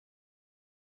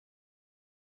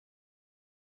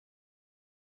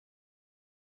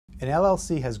An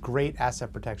LLC has great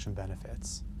asset protection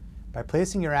benefits. By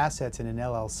placing your assets in an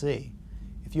LLC,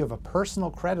 if you have a personal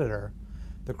creditor,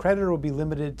 the creditor will be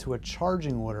limited to a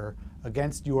charging order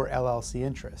against your LLC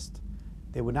interest.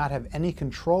 They would not have any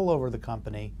control over the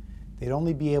company. They'd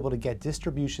only be able to get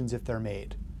distributions if they're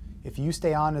made. If you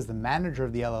stay on as the manager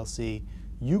of the LLC,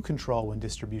 you control when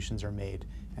distributions are made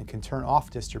and can turn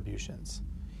off distributions.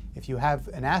 If you have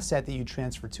an asset that you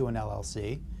transfer to an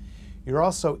LLC, you're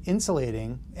also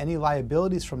insulating any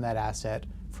liabilities from that asset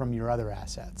from your other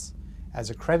assets, as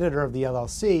a creditor of the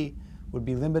LLC would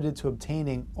be limited to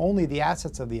obtaining only the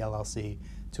assets of the LLC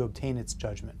to obtain its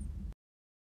judgment.